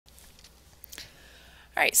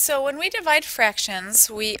Alright, so when we divide fractions,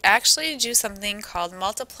 we actually do something called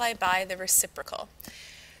multiply by the reciprocal.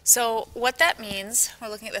 So what that means, we're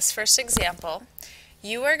looking at this first example,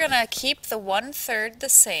 you are going to keep the 1/3 the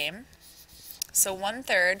same. So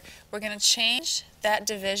 1/3, we're going to change that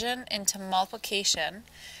division into multiplication.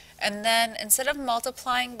 And then instead of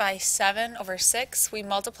multiplying by 7/6, we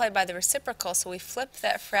multiply by the reciprocal, so we flip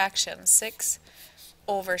that fraction,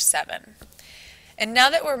 6/7. And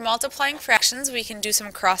now that we're multiplying fractions, we can do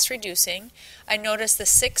some cross-reducing. I notice the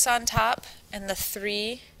 6 on top and the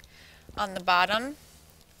 3 on the bottom.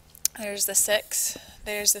 There's the 6,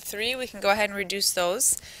 there's the 3. We can go ahead and reduce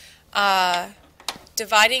those.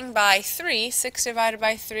 Dividing by 3, 6 divided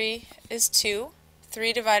by 3 is 2.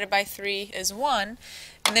 3 divided by 3 is 1.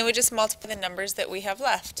 And then we just multiply the numbers that we have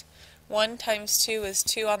left. 1 times 2 is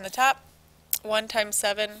 2 on the top. 1 times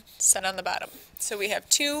 7, 7 on the bottom. So we have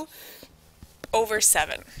 2/7.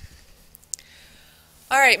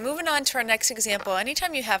 Alright, moving on to our next example.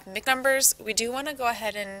 Anytime you have mixed numbers, we do want to go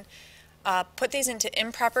ahead and put these into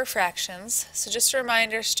improper fractions. So just a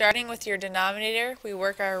reminder, starting with your denominator, we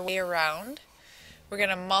work our way around. We're going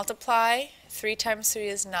to multiply. 3 times 3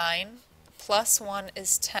 is 9, plus 1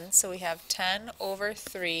 is 10, so we have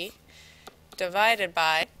 10/3 divided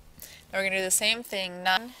by, now we're going to do the same thing,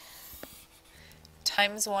 9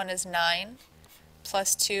 times 1 is 9,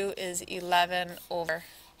 plus 2 is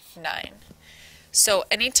 11/9. So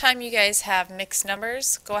anytime you guys have mixed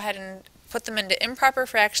numbers, go ahead and put them into improper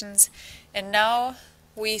fractions, and now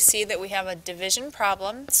we see that we have a division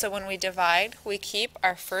problem. So when we divide, we keep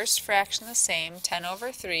our first fraction the same,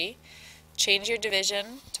 10/3, change your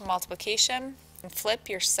division to multiplication, and flip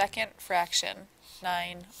your second fraction,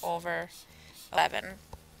 9/11.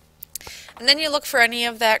 And then you look for any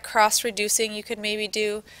of that cross-reducing you could maybe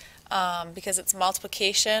do. Because it's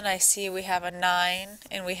multiplication, I see we have a 9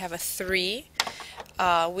 and we have a 3.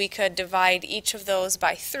 We could divide each of those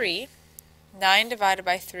by 3. 9 divided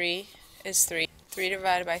by 3 is 3. 3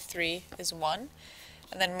 divided by 3 is 1.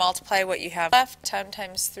 And then multiply what you have left. 10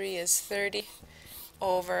 times 3 is 30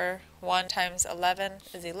 over 1 times 11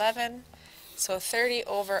 is 11. So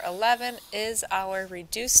 30/11 is our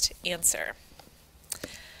reduced answer.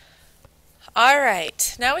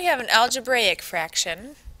 Alright, now we have an algebraic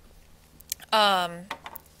fraction.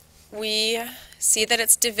 We see that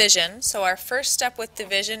it's division, so our first step with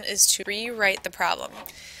division is to rewrite the problem.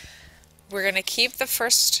 We're going to keep the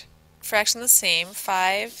first fraction the same,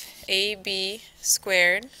 5ab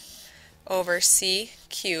squared over c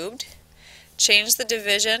cubed. Change the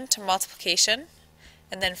division to multiplication,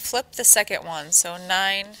 and then flip the second one, so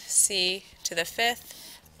 9c to the 5th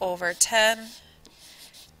over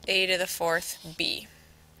 10a to the 4th b.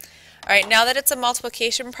 Alright, now that it's a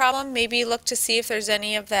multiplication problem, maybe look to see if there's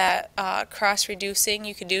any of that cross-reducing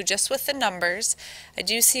you can do just with the numbers. I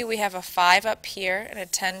do see we have a 5 up here and a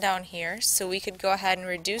 10 down here, so we could go ahead and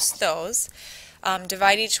reduce those.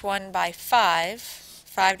 Divide each one by 5.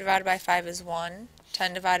 5 divided by 5 is 1.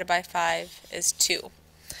 10 divided by 5 is 2.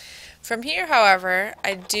 From here, however,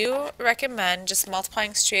 I do recommend just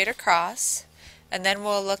multiplying straight across, and then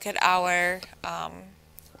we'll look at our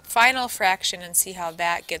final fraction and see how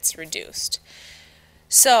that gets reduced.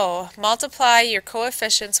 So multiply your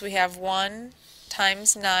coefficients. We have 1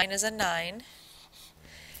 times 9 is a 9,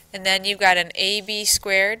 and then you've got an ab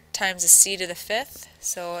squared times a c to the 5th,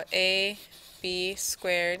 so ab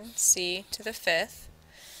squared c to the 5th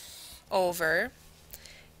over,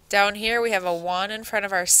 down here we have a 1 in front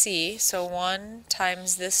of our c, so 1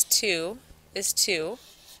 times this 2 is 2.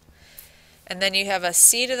 And then you have a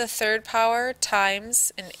c to the 3rd power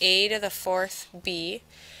times an a to the 4th b.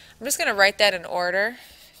 I'm just going to write that in order.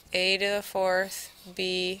 A to the 4th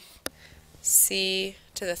b, c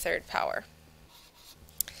to the 3rd power.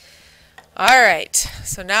 Alright,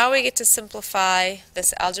 so now we get to simplify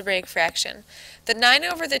this algebraic fraction. The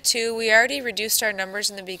 9/2, we already reduced our numbers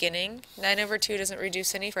in the beginning. 9/2 doesn't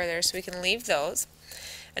reduce any further, so we can leave those.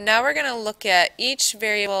 And now we're going to look at each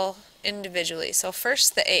variable individually. So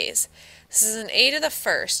first the a's. This is an a to the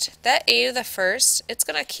 1st. That a to the 1st, it's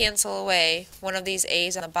going to cancel away one of these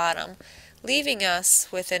a's on the bottom, leaving us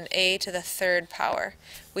with an a to the 3rd power.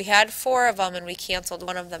 We had 4 of them and we canceled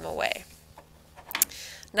one of them away.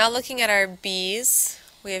 Now looking at our b's,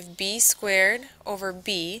 we have b squared over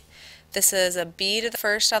b. This is a b to the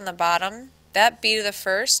 1st on the bottom. That b to the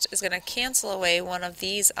 1st is going to cancel away one of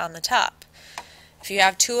these on the top. If you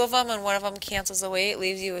have 2 of them and one of them cancels away, it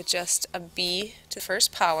leaves you with just a b to the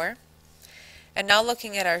 1st power. And now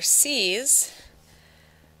looking at our c's,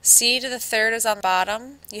 c to the 3rd is on the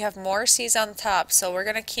bottom. You have more c's on the top, so we're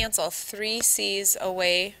going to cancel 3 c's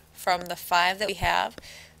away from the 5 that we have,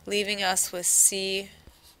 leaving us with c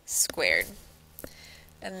squared.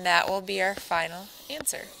 And that will be our final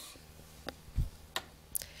answer.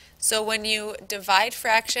 So when you divide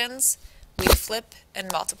fractions, we flip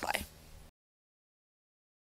and multiply.